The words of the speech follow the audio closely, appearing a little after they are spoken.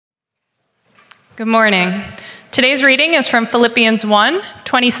Good morning. Today's reading is from Philippians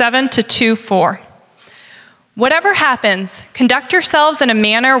 1:27 to 2:4. Whatever happens, conduct yourselves in a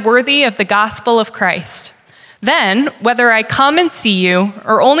manner worthy of the gospel of Christ. Then, whether I come and see you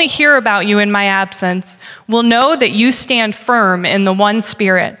or only hear about you in my absence, will know that you stand firm in the one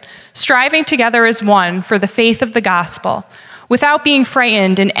Spirit, striving together as one for the faith of the gospel, without being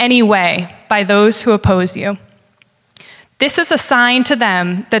frightened in any way by those who oppose you. This is a sign to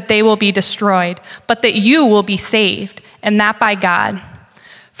them that they will be destroyed, but that you will be saved, and that by God.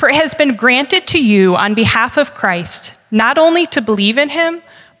 For it has been granted to you on behalf of Christ, not only to believe in him,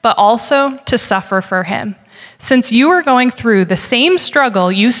 but also to suffer for him, since you are going through the same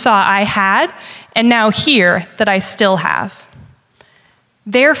struggle you saw I had, and now hear that I still have.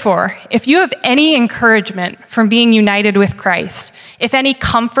 Therefore, if you have any encouragement from being united with Christ, if any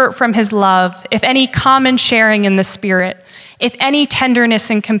comfort from his love, if any common sharing in the Spirit, if any tenderness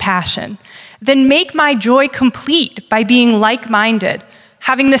and compassion, then make my joy complete by being like-minded,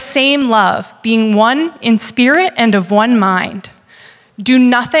 having the same love, being one in spirit and of one mind. Do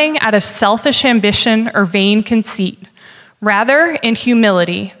nothing out of selfish ambition or vain conceit. Rather, in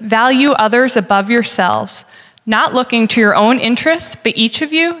humility, value others above yourselves, not looking to your own interests, but each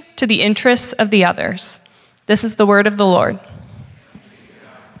of you to the interests of the others. This is the word of the Lord.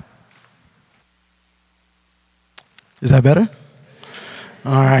 Is that better?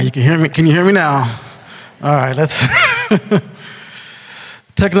 All right, you can hear me. Can you hear me now? All right, let's.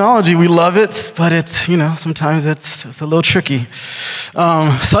 Technology, we love it, but it's, sometimes it's a little tricky.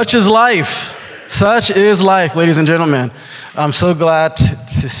 Such is life. Such is life, ladies and gentlemen. I'm so glad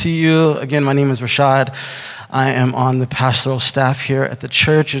to see you. Again, my name is Rashad. I am on the pastoral staff here at the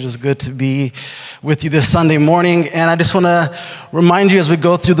church. It is good to be with you this Sunday morning. And I just want to remind you as we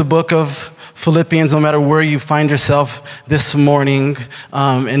go through the book of Philippians, no matter where you find yourself this morning,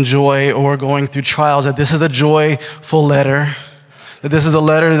 in joy or going through trials, that this is a joyful letter. That this is a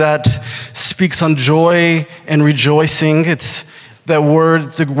letter that speaks on joy and rejoicing. It's that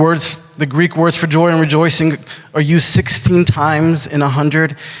the Greek words for joy and rejoicing are used 16 times in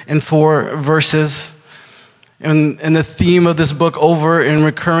 104 verses. And the theme of this book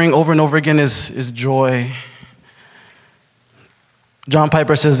recurring over and over again is joy. John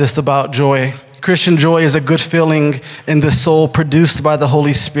Piper says this about joy. Christian joy is a good feeling in the soul produced by the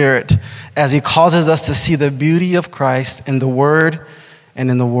Holy Spirit as he causes us to see the beauty of Christ in the Word and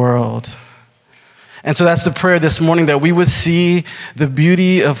in the world. And so that's the prayer this morning, that we would see the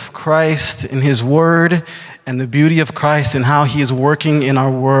beauty of Christ in his Word and the beauty of Christ in how he is working in our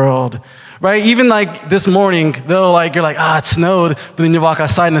world. Right? Even like this morning, though, you're like, it snowed, but then you walk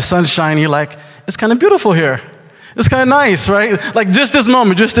outside in the sunshine, you're like, it's kind of beautiful here. It's kind of nice, right? Like just this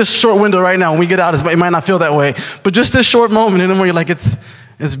moment, just this short window right now, when we get out, it might not feel that way, but just this short moment, and then you're like,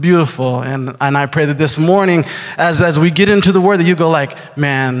 it's beautiful. And I pray that this morning, as we get into the Word, that you go like,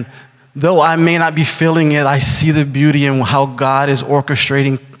 man, though I may not be feeling it, I see the beauty in how God is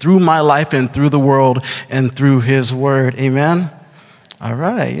orchestrating through my life and through the world and through his Word. Amen? All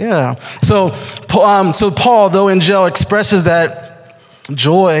right, yeah. So Paul, though in jail, expresses that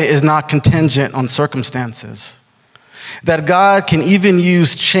joy is not contingent on circumstances. That God can even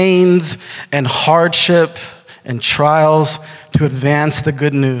use chains and hardship and trials to advance the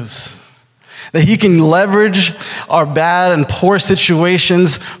good news. That he can leverage our bad and poor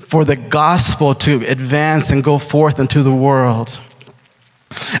situations for the gospel to advance and go forth into the world.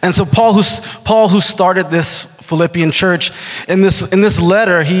 And so Paul, who started this Philippian church, in this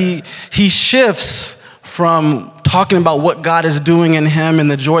letter, he shifts from talking about what God is doing in him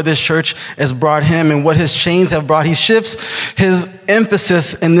and the joy this church has brought him and what his chains have brought. He shifts his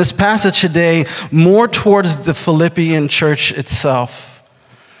emphasis in this passage today more towards the Philippian church itself.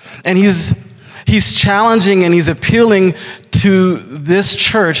 And he's challenging and he's appealing to this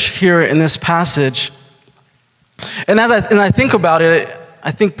church here in this passage. And as I think about it,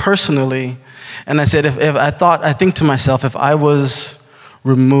 I think personally, and I said, I think to myself, if I was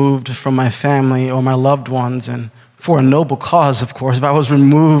removed from my family or my loved ones, and for a noble cause, of course, if I was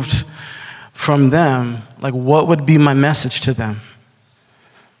removed from them, what would be my message to them?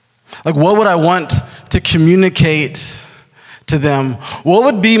 What would I want to communicate to them? What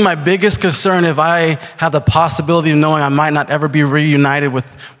would be my biggest concern if I had the possibility of knowing I might not ever be reunited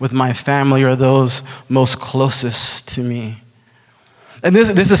with my family or those most closest to me? And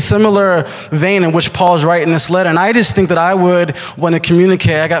this is a similar vein in which Paul is writing this letter. And I just think that I would want to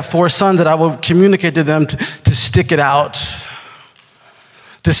communicate. I got 4 sons that I would communicate to them to stick it out.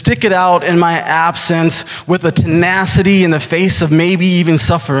 To stick it out in my absence with a tenacity in the face of maybe even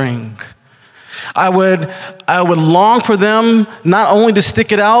suffering. I would long for them not only to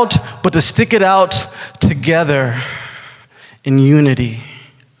stick it out, but to stick it out together in unity.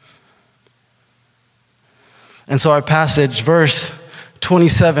 And so our passage, verse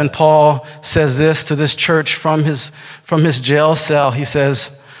 27, Paul says this to this church from his jail cell. He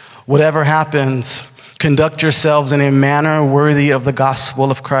says, whatever happens, conduct yourselves in a manner worthy of the gospel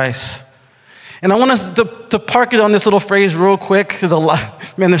of Christ. And I want us to park it on this little phrase real quick.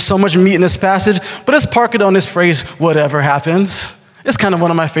 There's so much meat in this passage, but let's park it on this phrase, whatever happens. It's kind of one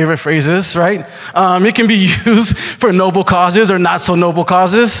of my favorite phrases, right? It can be used for noble causes or not so noble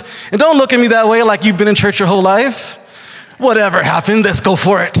causes. And don't look at me that way like you've been in church your whole life. Whatever happens, let's go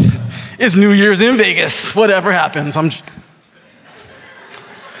for it. It's New Year's in Vegas. Whatever happens.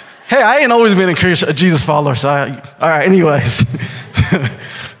 Hey, I ain't always been a Jesus follower, so all right, anyways.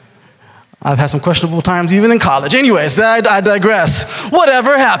 I've had some questionable times even in college. Anyways, I digress.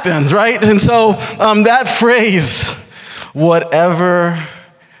 Whatever happens, right? And so that phrase, whatever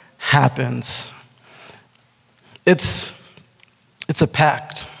happens, it's a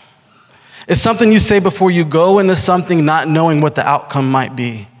pact. It's something you say before you go into something not knowing what the outcome might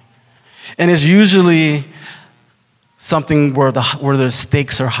be. And it's usually something where the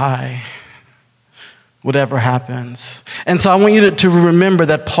stakes are high. Whatever happens. And so I want you to remember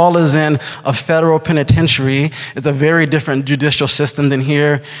that Paul is in a federal penitentiary. It's a very different judicial system than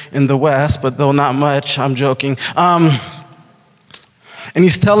here in the West, but though not much, I'm joking. And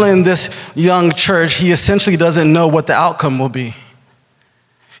he's telling this young church he essentially doesn't know what the outcome will be.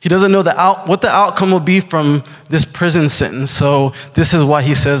 He doesn't know what the outcome will be from this prison sentence. So this is why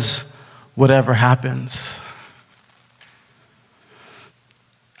he says, whatever happens.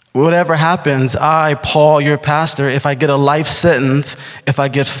 Whatever happens, I, Paul, your pastor, if I get a life sentence, if I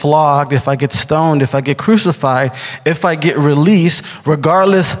get flogged, if I get stoned, if I get crucified, if I get released,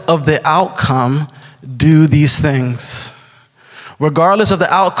 regardless of the outcome, do these things. Regardless of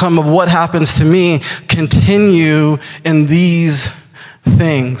the outcome of what happens to me, continue in these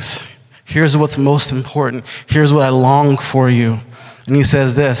things. Here's what's most important. Here's what I long for you. And he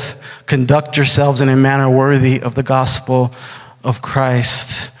says this, conduct yourselves in a manner worthy of the gospel of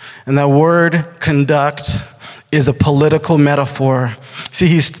Christ. And that word conduct is a political metaphor. See,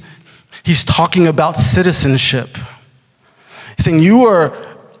 he's talking about citizenship. He's saying you are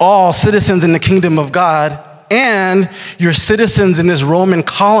all citizens in the kingdom of God, and you're citizens in this Roman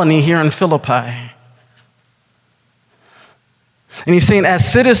colony here in Philippi. And he's saying, as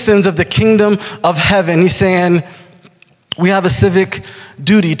citizens of the kingdom of heaven, he's saying, we have a civic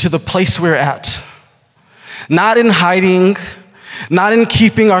duty to the place we're at. Not in hiding, not in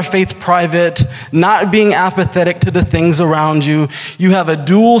keeping our faith private, not being apathetic to the things around you. You have a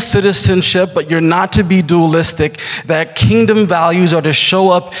dual citizenship, but you're not to be dualistic. That kingdom values are to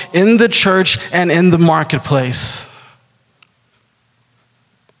show up in the church and in the marketplace.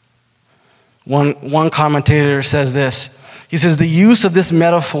 One commentator says this. He says, the use of this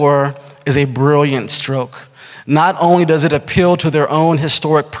metaphor is a brilliant stroke. Not only does it appeal to their own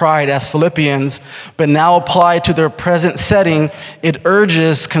historic pride as Philippians, but now applied to their present setting, it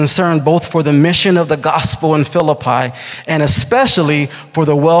urges concern both for the mission of the gospel in Philippi and especially for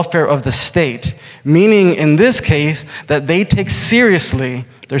the welfare of the state, meaning in this case that they take seriously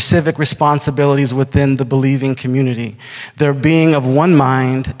their civic responsibilities within the believing community. Their being of one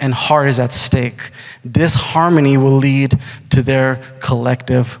mind and heart is at stake. Disharmony will lead to their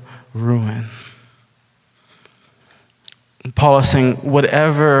collective ruin. Paul is saying,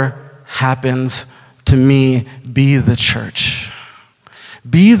 whatever happens to me, be the church.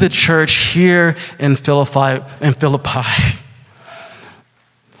 Be the church here in Philippi.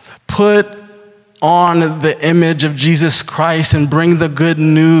 Put on the image of Jesus Christ and bring the good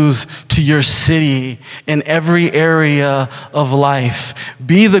news to your city in every area of life.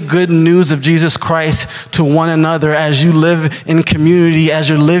 Be the good news of Jesus Christ to one another as you live in community, as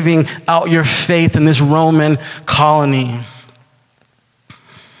you're living out your faith in this Roman colony.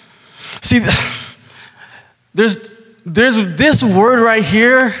 See, there's this word right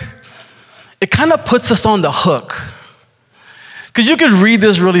here, it kind of puts us on the hook. Because you could read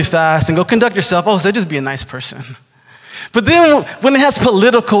this really fast and go, conduct yourself. Oh, so just be a nice person. But then when it has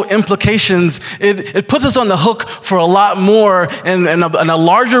political implications, it puts us on the hook for a lot more and a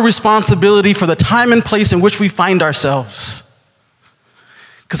larger responsibility for the time and place in which we find ourselves.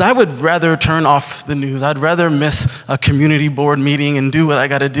 Because I would rather turn off the news. I'd rather miss a community board meeting and do what I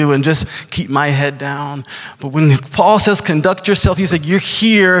got to do and just keep my head down. But when Paul says conduct yourself, he's like, you're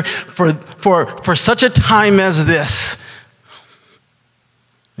here for such a time as this.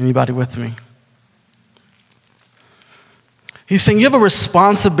 Anybody with me? He's saying you have a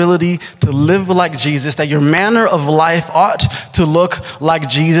responsibility to live like Jesus, that your manner of life ought to look like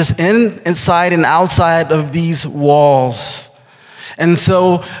Jesus inside and outside of these walls. And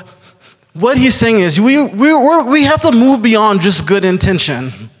so what he's saying is we have to move beyond just good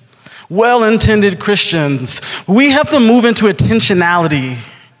intention, well-intended Christians. We have to move into intentionality.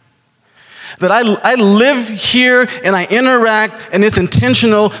 That I live here and I interact and it's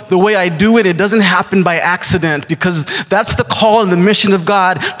intentional the way I do it. It doesn't happen by accident, because that's the call and the mission of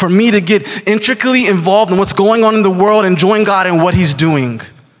God, for me to get intricately involved in what's going on in the world and join God in what he's doing.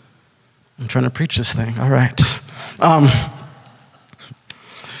 I'm trying to preach this thing. All right.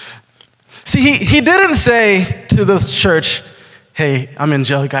 See, he didn't say to the church, hey, I'm in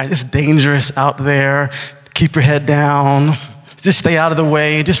jail, guys. It's dangerous out there. Keep your head down. Just stay out of the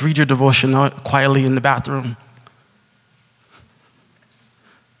way. Just read your devotion quietly in the bathroom.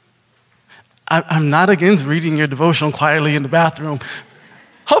 I'm not against reading your devotion quietly in the bathroom.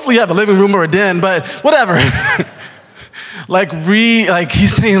 Hopefully you have a living room or a den, but whatever.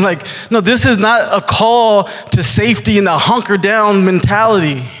 He's saying, no, this is not a call to safety and a hunker down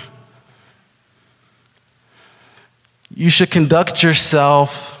mentality. You should conduct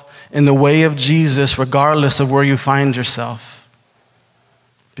yourself in the way of Jesus regardless of where you find yourself,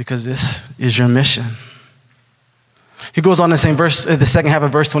 because this is your mission. He goes on to say, the second half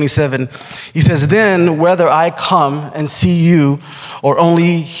of verse 27, he says, then whether I come and see you or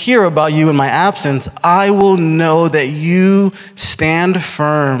only hear about you in my absence, I will know that you stand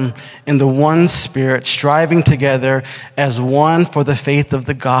firm in the one Spirit, striving together as one for the faith of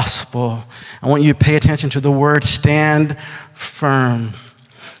the gospel. I want you to pay attention to the word stand firm.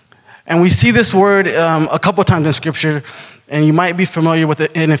 And we see this word a couple of times in Scripture. And you might be familiar with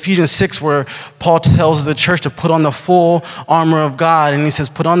it in Ephesians 6, where Paul tells the church to put on the full armor of God. And he says,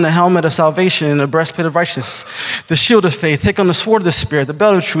 put on the helmet of salvation and the breastplate of righteousness, the shield of faith, take on the sword of the Spirit, the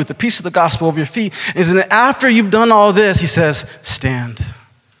belt of truth, the peace of the gospel over your feet. And then after you've done all this, he says, stand.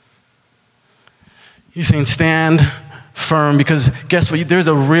 He's saying stand firm, because guess what? There's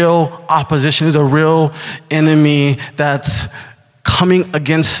a real opposition. There's a real enemy that's coming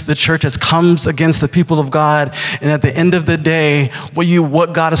against the church, that comes against the people of God. And at the end of the day,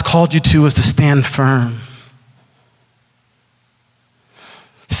 what God has called you to is to stand firm.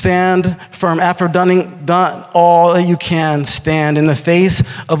 Stand firm. After done all that you can, stand. In the face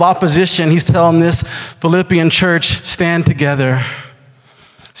of opposition, he's telling this Philippian church, stand together.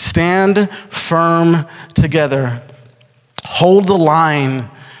 Stand firm together. Hold the line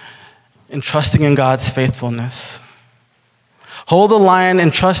in trusting in God's faithfulness. Hold the line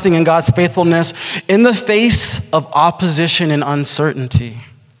in trusting in God's faithfulness in the face of opposition and uncertainty.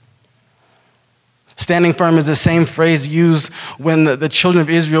 Standing firm is the same phrase used when the children of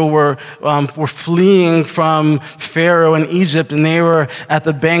Israel were fleeing from Pharaoh in Egypt, and they were at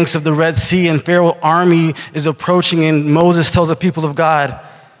the banks of the Red Sea, and Pharaoh's army is approaching, and Moses tells the people of God,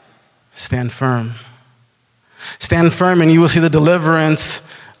 stand firm. Stand firm and you will see the deliverance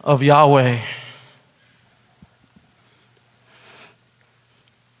of Yahweh.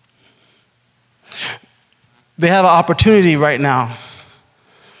 They have an opportunity right now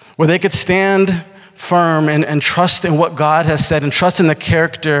where they could stand firm and trust in what God has said and trust in the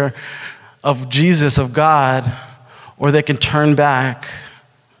character of Jesus, of God, or they can turn back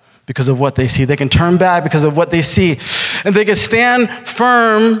because of what they see. They can turn back because of what they see. And they can stand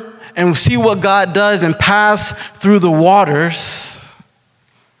firm and see what God does and pass through the waters,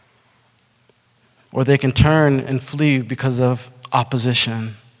 or they can turn and flee because of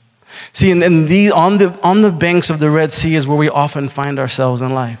opposition. See, on the banks of the Red Sea is where we often find ourselves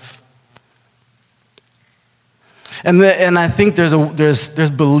in life. And I think there's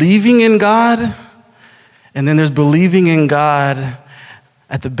believing in God, and then there's believing in God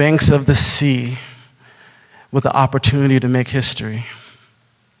at the banks of the sea with the opportunity to make history.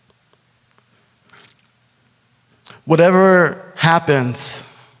 Whatever happens,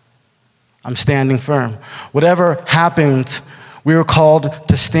 I'm standing firm. Whatever happens, we are called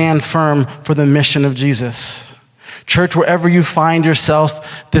to stand firm for the mission of Jesus. Church, wherever you find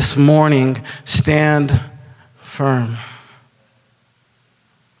yourself this morning, stand firm.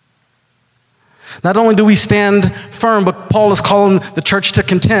 Not only do we stand firm, but Paul is calling the church to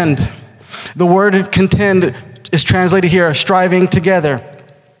contend. The word contend is translated here, striving together.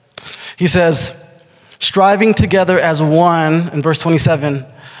 He says, striving together as one, in verse 27,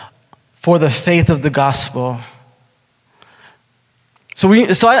 for the faith of the gospel. So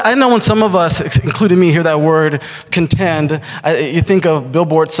I know when some of us, including me, hear that word contend, you think of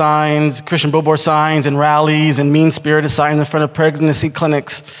billboard signs, Christian billboard signs, and rallies, and mean-spirited signs in front of pregnancy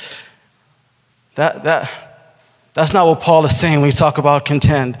clinics. That That's not what Paul is saying when we talk about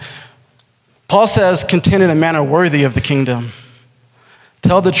contend. Paul says, contend in a manner worthy of the kingdom.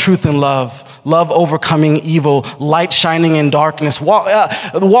 Tell the truth in love. Love overcoming evil, light shining in darkness,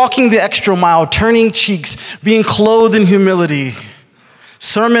 walking the extra mile, turning cheeks, being clothed in humility.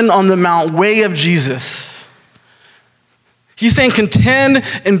 Sermon on the Mount, way of Jesus. He's saying contend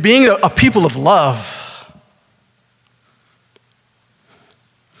in being a people of love.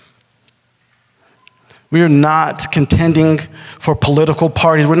 We are not contending for political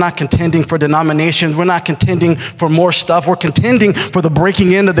parties. We're not contending for denominations. We're not contending for more stuff. We're contending for the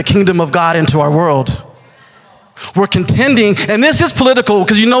breaking in of the kingdom of God into our world. We're contending, and this is political,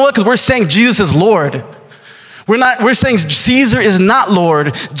 because you know what? Because we're saying Jesus is Lord. We're saying Caesar is not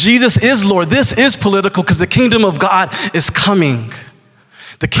Lord. Jesus is Lord. This is political because the kingdom of God is coming.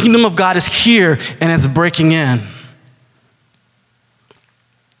 The kingdom of God is here and it's breaking in.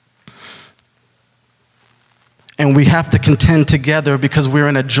 And we have to contend together because we're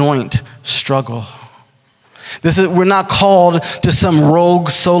in a joint struggle. We're not called to some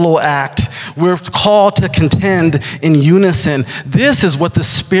rogue solo act. We're called to contend in unison. This is what the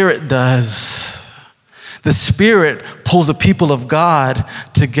Spirit does. The Spirit pulls the people of God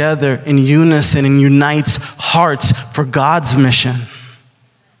together in unison and unites hearts for God's mission.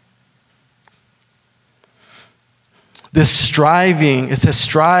 This striving, it says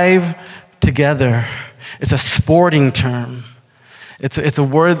strive together. It's a sporting term. It's a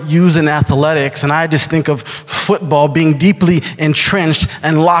word used in athletics, and I just think of football being deeply entrenched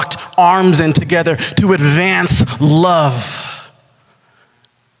and locked arms in together to advance love.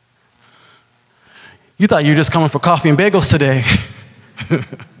 You thought you were just coming for coffee and bagels today.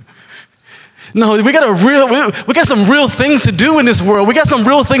 No, we got some real things to do in this world. We got some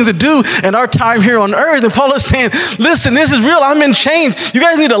real things to do in our time here on earth. And Paul is saying, listen, this is real. I'm in chains. You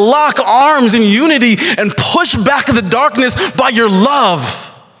guys need to lock arms in unity and push back the darkness by your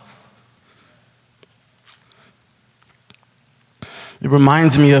love. It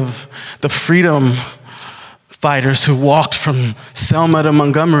reminds me of the freedom fighters who walked from Selma to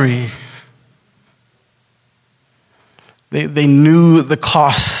Montgomery. They knew the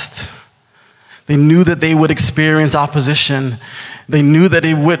cost. They knew that they would experience opposition. They knew that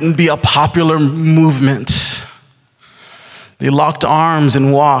it wouldn't be a popular movement. They locked arms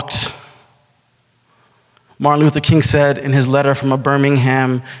and walked. Martin Luther King said in his letter from a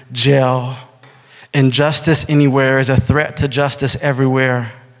Birmingham jail, "Injustice anywhere is a threat to justice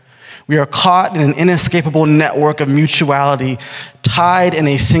everywhere. We are caught in an inescapable network of mutuality, tied in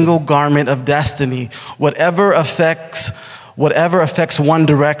a single garment of destiny. Whatever affects one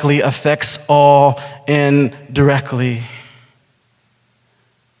directly affects all indirectly."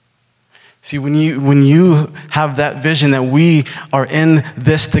 See, when you have that vision that we are in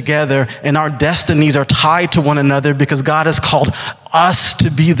this together and our destinies are tied to one another because God has called us to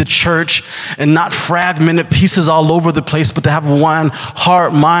be the church and not fragmented pieces all over the place, but to have one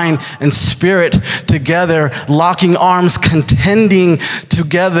heart, mind, and spirit together, locking arms, contending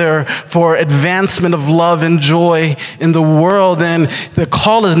together for advancement of love and joy in the world, then the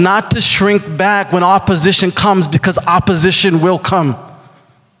call is not to shrink back when opposition comes, because opposition will come.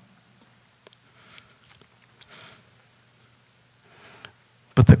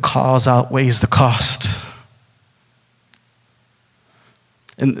 But the cause outweighs the cost.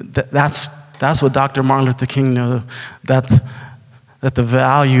 And that's what Dr. Martin Luther King knew, that the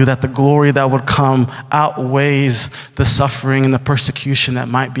value, that the glory that would come outweighs the suffering and the persecution that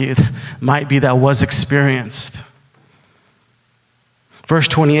might be that was experienced. Verse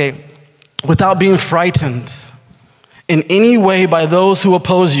 28, without being frightened in any way by those who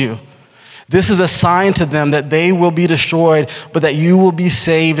oppose you. This is a sign to them that they will be destroyed, but that you will be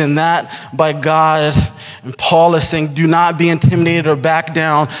saved, and that by God. And Paul is saying, do not be intimidated or back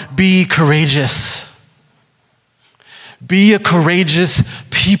down. Be courageous. Be a courageous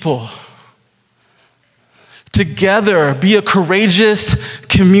people. Together, be a courageous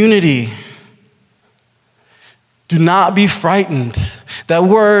community. Do not be frightened. That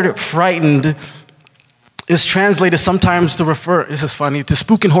word frightened is translated sometimes to refer, this is funny, to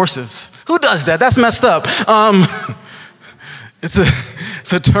spooking horses. Who does that? That's messed up.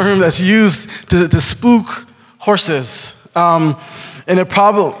 It's a term that's used to spook horses. And it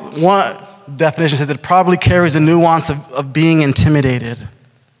probably, one definition says it probably carries a nuance of being intimidated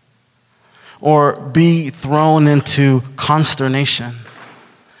or be thrown into consternation,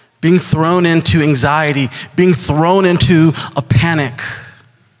 being thrown into anxiety, being thrown into a panic.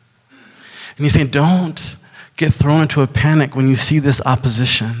 And he's saying, don't get thrown into a panic when you see this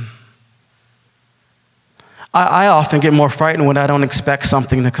opposition. I often get more frightened when I don't expect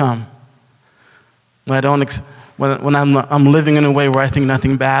something to come. When when I'm living in a way where I think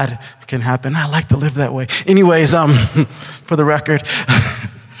nothing bad can happen. I like to live that way. Anyways, for the record.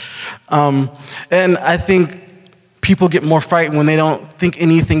 And I think people get more frightened when they don't think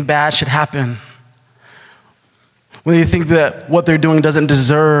anything bad should happen. When they think that what they're doing doesn't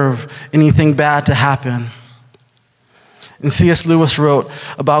deserve anything bad to happen. And C.S. Lewis wrote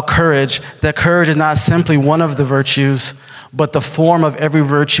about courage, that courage is not simply one of the virtues, but the form of every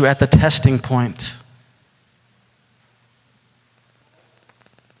virtue at the testing point.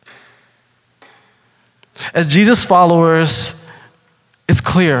 As Jesus followers, it's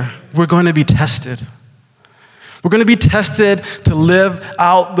clear we're going to be tested. We're going to be tested to live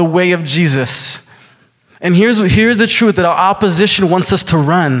out the way of Jesus. And here's the truth, that our opposition wants us to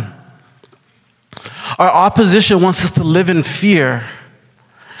run. Our opposition wants us to live in fear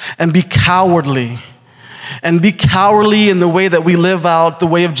and be cowardly. And be cowardly in the way that we live out the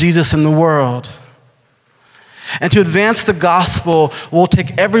way of Jesus in the world. And to advance the gospel will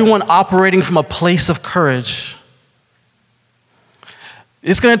take everyone operating from a place of courage.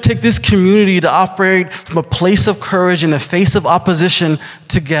 It's going to take this community to operate from a place of courage in the face of opposition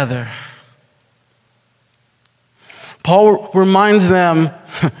together. Paul reminds them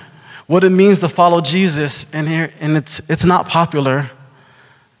what it means to follow Jesus, and it's not popular.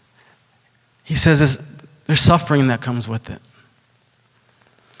 He says there's suffering that comes with it.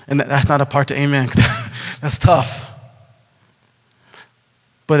 And that's not a part to amen. That's tough.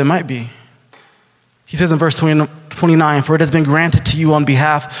 But it might be. He says in verse 29, for it has been granted to you on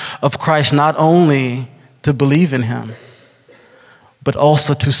behalf of Christ not only to believe in him, but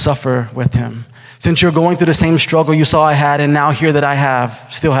also to suffer with him. Since you're going through the same struggle you saw I had and now hear that I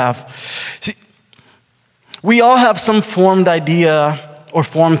still have. See, we all have some formed idea or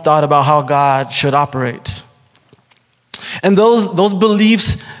formed thought about how God should operate. And those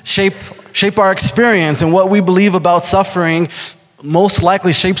beliefs shape our experience, and what we believe about suffering most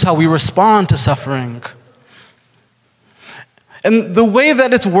likely shapes how we respond to suffering. And the way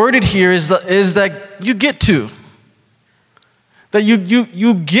that it's worded here is that you get to. That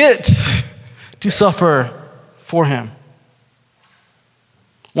you get to suffer for him.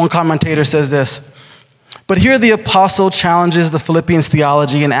 One commentator says this, but here the apostle challenges the Philippians'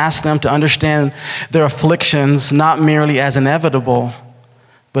 theology and asks them to understand their afflictions not merely as inevitable,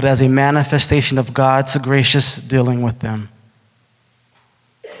 but as a manifestation of God's gracious dealing with them.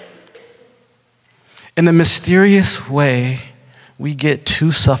 In a mysterious way, we get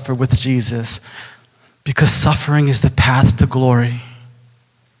to suffer with Jesus because suffering is the path to glory.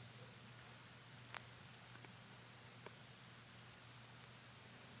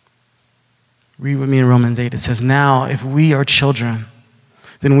 Read with me in Romans 8. It says, now if we are children,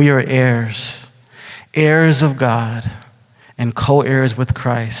 then we are heirs, heirs of God, and co-heirs with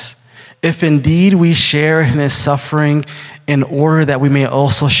Christ. If indeed we share in his suffering, in order that we may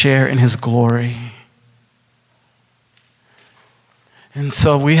also share in his glory. And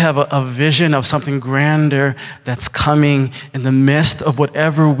so we have a vision of something grander that's coming in the midst of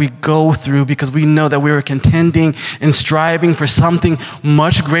whatever we go through, because we know that we are contending and striving for something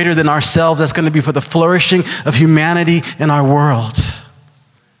much greater than ourselves that's going to be for the flourishing of humanity in our world.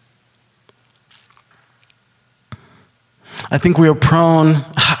 I think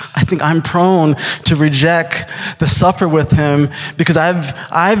I'm prone to reject the suffer with him because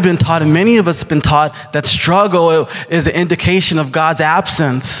I've been taught, and many of us have been taught, that struggle is an indication of God's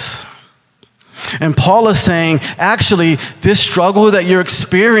absence. And Paul is saying, actually, this struggle that you're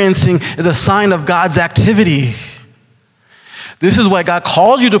experiencing is a sign of God's activity. This is why God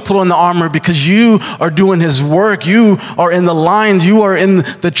calls you to put on the armor, because you are doing his work. You are in the lines. You are in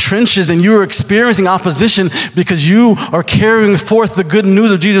the trenches, and you are experiencing opposition because you are carrying forth the good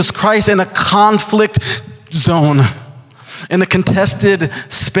news of Jesus Christ in a conflict zone, in a contested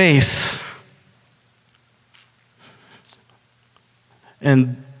space.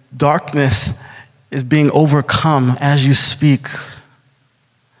 And darkness is being overcome as you speak.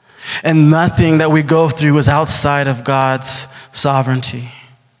 And nothing that we go through is outside of God's sovereignty.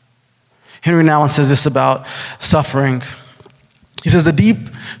 Henry Nouwen says this about suffering. He says, the deep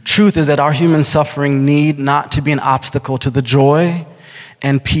truth is that our human suffering need not to be an obstacle to the joy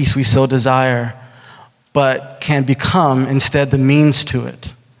and peace we so desire, but can become instead the means to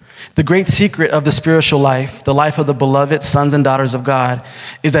it. The great secret of the spiritual life, the life of the beloved sons and daughters of God,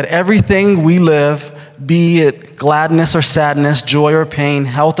 is that everything we live, be it gladness or sadness, joy or pain,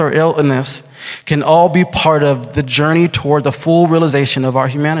 health or illness, can all be part of the journey toward the full realization of our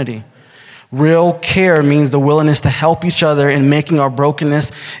humanity. Real care means the willingness to help each other in making our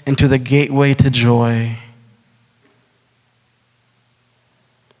brokenness into the gateway to joy.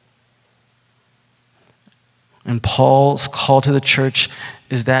 And Paul's call to the church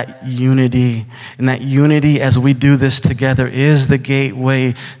is that unity. And that unity, as we do this together, is the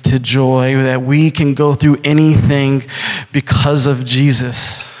gateway to joy, that we can go through anything because of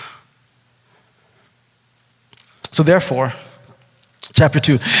Jesus. So therefore, chapter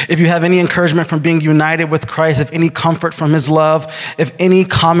 2, if you have any encouragement from being united with Christ, if any comfort from his love, if any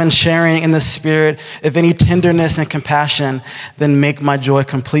common sharing in the Spirit, if any tenderness and compassion, then make my joy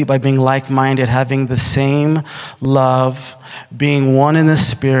complete by being like-minded, having the same love, being one in the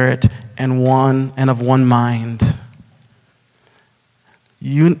Spirit and of one mind.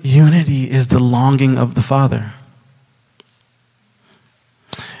 Unity is the longing of the Father.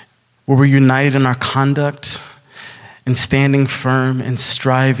 Where we're united in our conduct, and standing firm and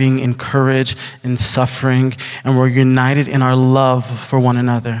striving in courage and suffering, and we're united in our love for one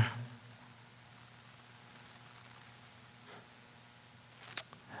another.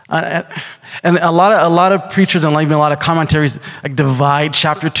 And a lot of preachers and even a lot of commentaries divide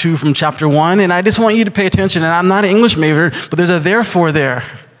chapter 2 from chapter 1, and I just want you to pay attention. And I'm not an English major, but there's a therefore there.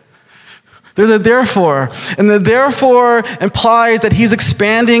 There's a therefore. And the therefore implies that he's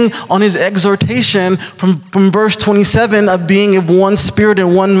expanding on his exhortation from verse 27 of being of one spirit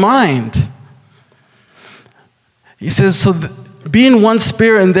and one mind. He says, so be in one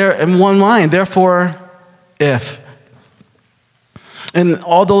spirit and one mind, therefore, if. And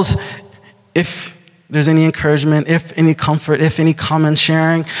all those, if there's any encouragement, if any comfort, if any common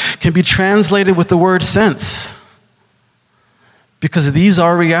sharing, can be translated with the word since. Because these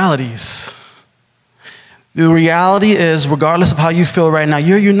are realities. The reality is, regardless of how you feel right now,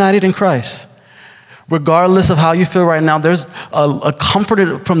 you're united in Christ. Regardless of how you feel right now, there's a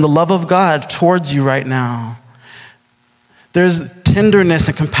comfort from the love of God towards you right now. There's tenderness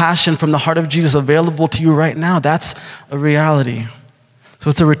and compassion from the heart of Jesus available to you right now. That's a reality. So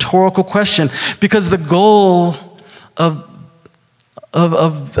it's a rhetorical question, because the goal of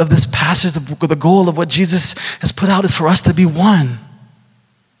this passage, the goal of what Jesus has put out is for us to be one.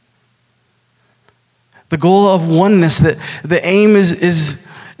 The goal of oneness, the aim is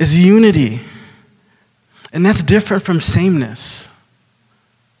unity. And that's different from sameness.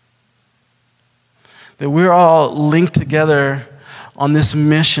 That we're all linked together on this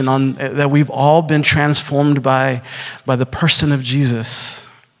mission, that we've all been transformed by the person of Jesus.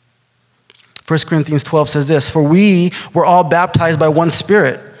 1 Corinthians 12 says this, for we were all baptized by one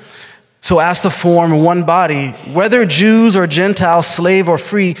Spirit, so as to form one body, whether Jews or Gentiles, slave or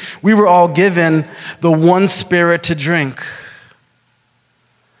free, we were all given the one Spirit to drink.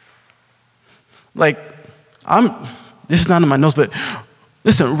 This is not in my notes, but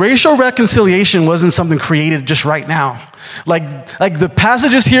listen, racial reconciliation wasn't something created just right now. Like the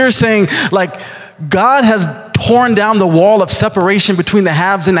passages here are saying, God has torn down the wall of separation between the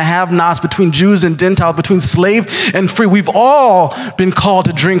haves and the have-nots, between Jews and Gentiles, between slave and free. We've all been called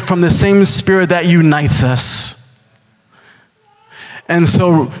to drink from the same Spirit that unites us. And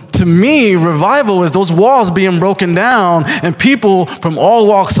so, to me, revival is those walls being broken down and people from all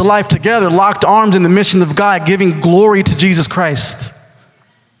walks of life together, locked arms in the mission of God, giving glory to Jesus Christ.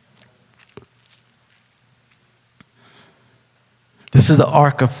 This is the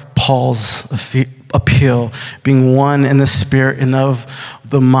arc of Paul's appeal, being one in the Spirit and of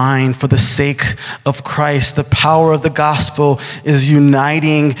the mind for the sake of Christ. The power of the gospel is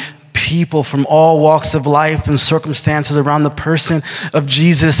uniting people from all walks of life and circumstances around the person of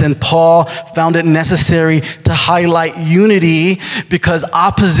Jesus. And Paul found it necessary to highlight unity because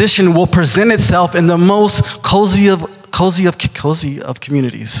opposition will present itself in the most cozy of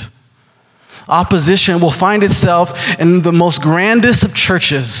communities. Opposition will find itself in the most grandest of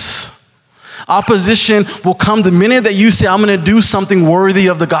churches. Opposition will come the minute that you say, I'm going to do something worthy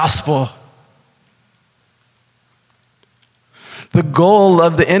of the gospel. The goal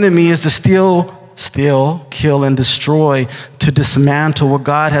of the enemy is to steal, kill, and destroy, to dismantle what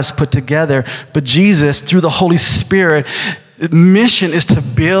God has put together. But Jesus, through the Holy Spirit, mission is to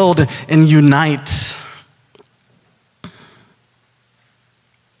build and unite.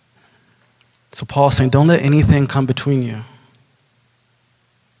 So Paul's saying, don't let anything come between you.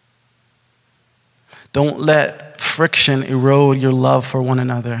 Don't let friction erode your love for one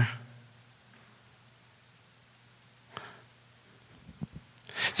another.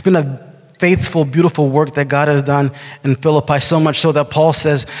 It's been a faithful, beautiful work that God has done in Philippi, so much so that Paul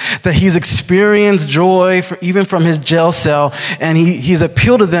says that he's experienced joy even from his jail cell, and he's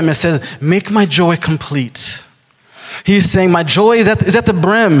appealed to them and says, make my joy complete. He's saying, my joy is at the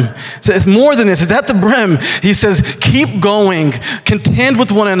brim. So it's more than this, it's at the brim. He says, keep going, contend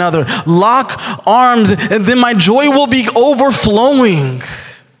with one another, lock arms, and then my joy will be overflowing.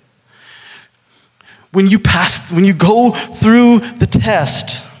 when you go through the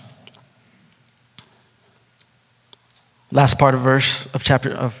test. Last part of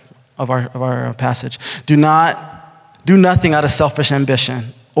our passage. Do nothing out of selfish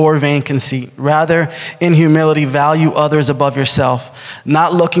ambition or vain conceit. Rather, in humility, value others above yourself,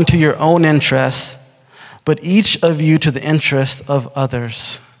 not looking to your own interests, but each of you to the interest of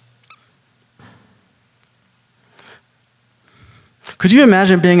others. Could you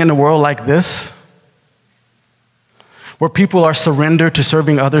imagine being in a world like this, where people are surrendered to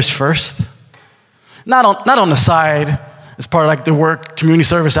serving others first? Not on the side, as part of like their work, community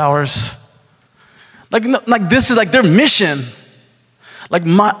service hours. Like this is like their mission. Like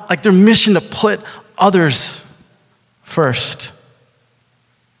their mission to put others first.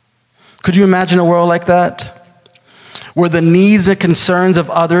 Could you imagine a world like that? Where the needs and concerns of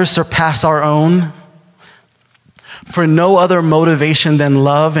others surpass our own? For no other motivation than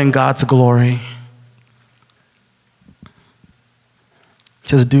love and God's glory. It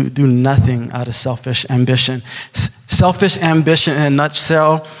says do nothing out of selfish ambition. Selfish ambition in a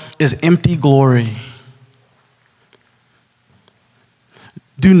nutshell is empty glory.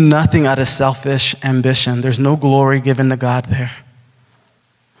 Do nothing out of selfish ambition. There's no glory given to God there.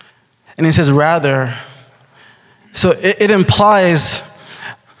 And it says rather, so it implies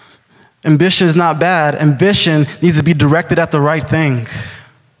ambition is not bad. Ambition needs to be directed at the right thing.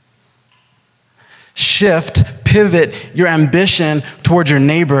 Pivot your ambition towards your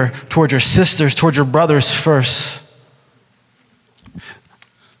neighbor, towards your sisters, towards your brothers first.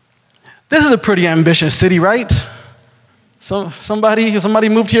 This is a pretty ambitious city, right? So somebody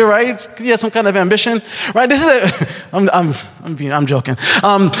moved here, right? He has some kind of ambition, right? I'm joking.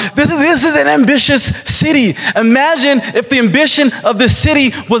 This is an ambitious city. Imagine if the ambition of the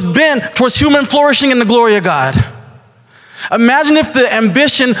city was bent towards human flourishing and the glory of God. Imagine if the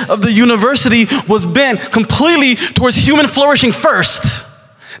ambition of the university was bent completely towards human flourishing first.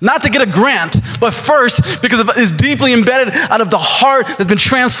 Not to get a grant, but first because it's deeply embedded out of the heart that's been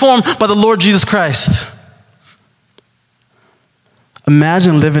transformed by the Lord Jesus Christ.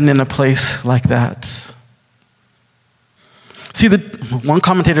 Imagine living in a place like that. See, one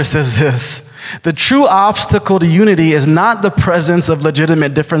commentator says this: the true obstacle to unity is not the presence of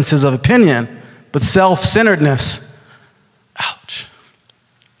legitimate differences of opinion, but self-centeredness. Ouch.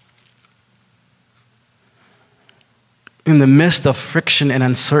 In the midst of friction and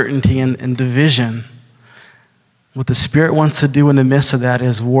uncertainty and division, what the Spirit wants to do in the midst of that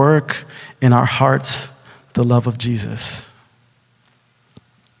is work in our hearts the love of Jesus.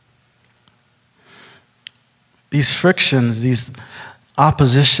 These frictions, these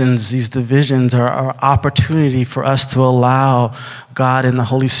oppositions, these divisions are our opportunity for us to allow God and the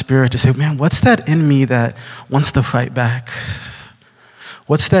Holy Spirit to say, man, what's that in me that wants to fight back?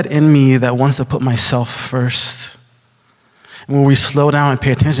 What's that in me that wants to put myself first? And when we slow down and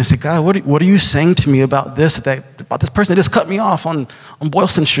pay attention and say, God, what are you saying to me about this person that just cut me off on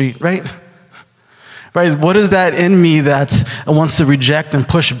Boylston Street, right? Right? What is that in me that wants to reject and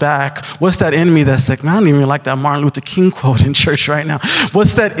push back? What's that in me that's like, man, I don't even like that Martin Luther King quote in church right now.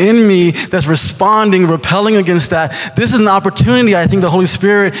 What's that in me that's responding, repelling against that? This is an opportunity, I think the Holy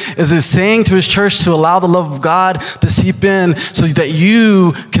Spirit is saying to his church to allow the love of God to seep in so that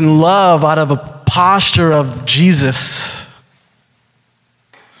you can love out of a posture of Jesus.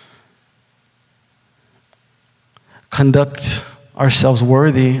 Conduct ourselves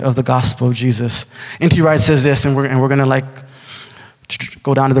worthy of the gospel of Jesus. N.T. Wright says this, and we're going to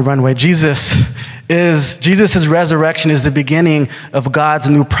go down to the runway. Jesus' resurrection is the beginning of God's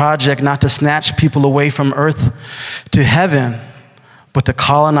new project, not to snatch people away from earth to heaven, but to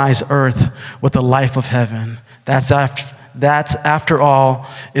colonize earth with the life of heaven. That's after all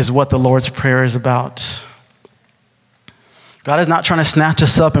is what the Lord's Prayer is about. God is not trying to snatch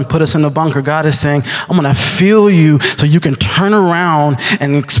us up and put us in the bunker. God is saying, I'm going to fill you so you can turn around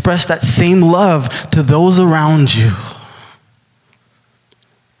and express that same love to those around you.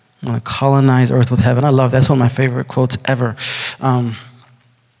 I'm going to colonize earth with heaven. I love that. That's one of my favorite quotes ever.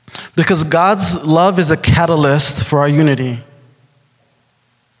 Because God's love is a catalyst for our unity.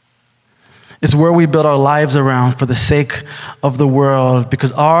 It's where we build our lives around for the sake of the world.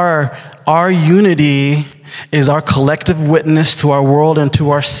 Because our unity is our collective witness to our world and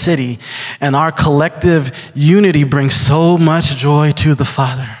to our city. And our collective unity brings so much joy to the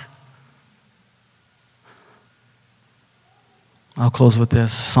Father. I'll close with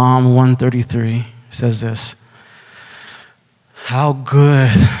this. Psalm 133 says this: how good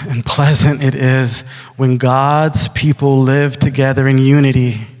and pleasant it is when God's people live together in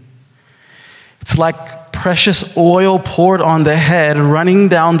unity. It's like precious oil poured on the head, running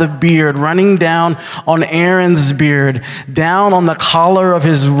down the beard, running down on Aaron's beard, down on the collar of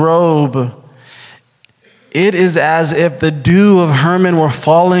his robe. It is as if the dew of Hermon were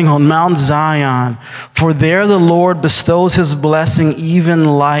falling on Mount Zion, for there the Lord bestows his blessing, even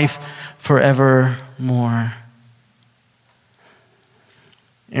life forevermore.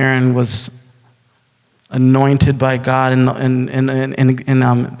 Aaron was anointed by God in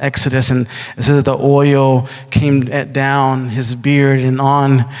Exodus, and it says that the oil came down his beard and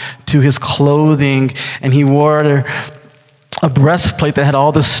on to his clothing, and he wore a breastplate that had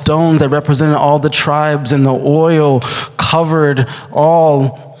all the stones that represented all the tribes, and the oil covered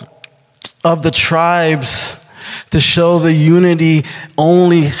all of the tribes to show the unity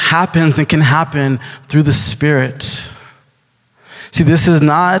only happens and can happen through the Spirit. See, this is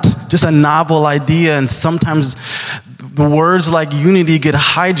not just a novel idea, and sometimes the words like unity get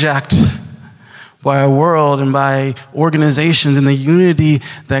hijacked by our world and by organizations, and the unity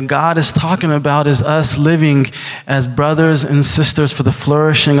that God is talking about is us living as brothers and sisters for the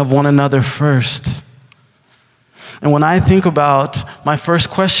flourishing of one another first. And when I think about my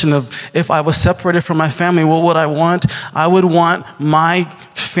first question of if I was separated from my family, what would I want? I would want my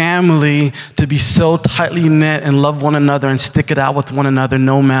family to be so tightly knit and love one another and stick it out with one another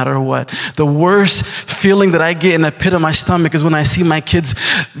no matter what. The worst feeling that I get in the pit of my stomach is when I see my kids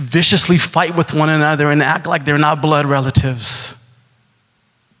viciously fight with one another and act like they're not blood relatives.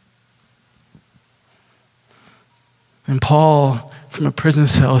 And Paul, from a prison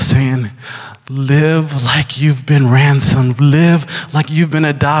cell, is saying, live like you've been ransomed. Live like you've been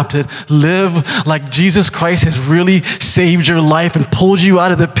adopted. Live like Jesus Christ has really saved your life and pulled you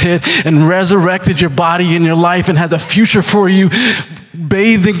out of the pit and resurrected your body and your life and has a future for you.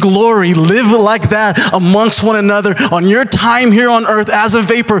 Bathe in glory. Live like that amongst one another on your time here on earth as a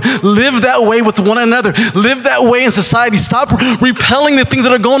vapor. Live that way with one another. Live that way in society. Stop repelling the things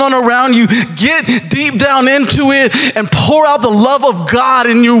that are going on around you. Get deep down into it and pour out the love of God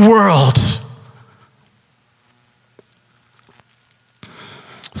in your world.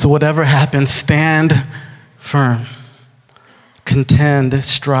 So whatever happens, stand firm. Contend,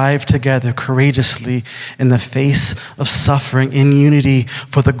 strive together courageously in the face of suffering, in unity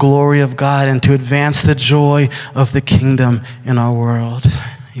for the glory of God and to advance the joy of the kingdom in our world.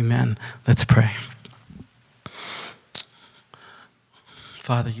 Amen. Let's pray.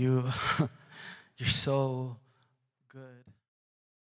 Father, you're so good.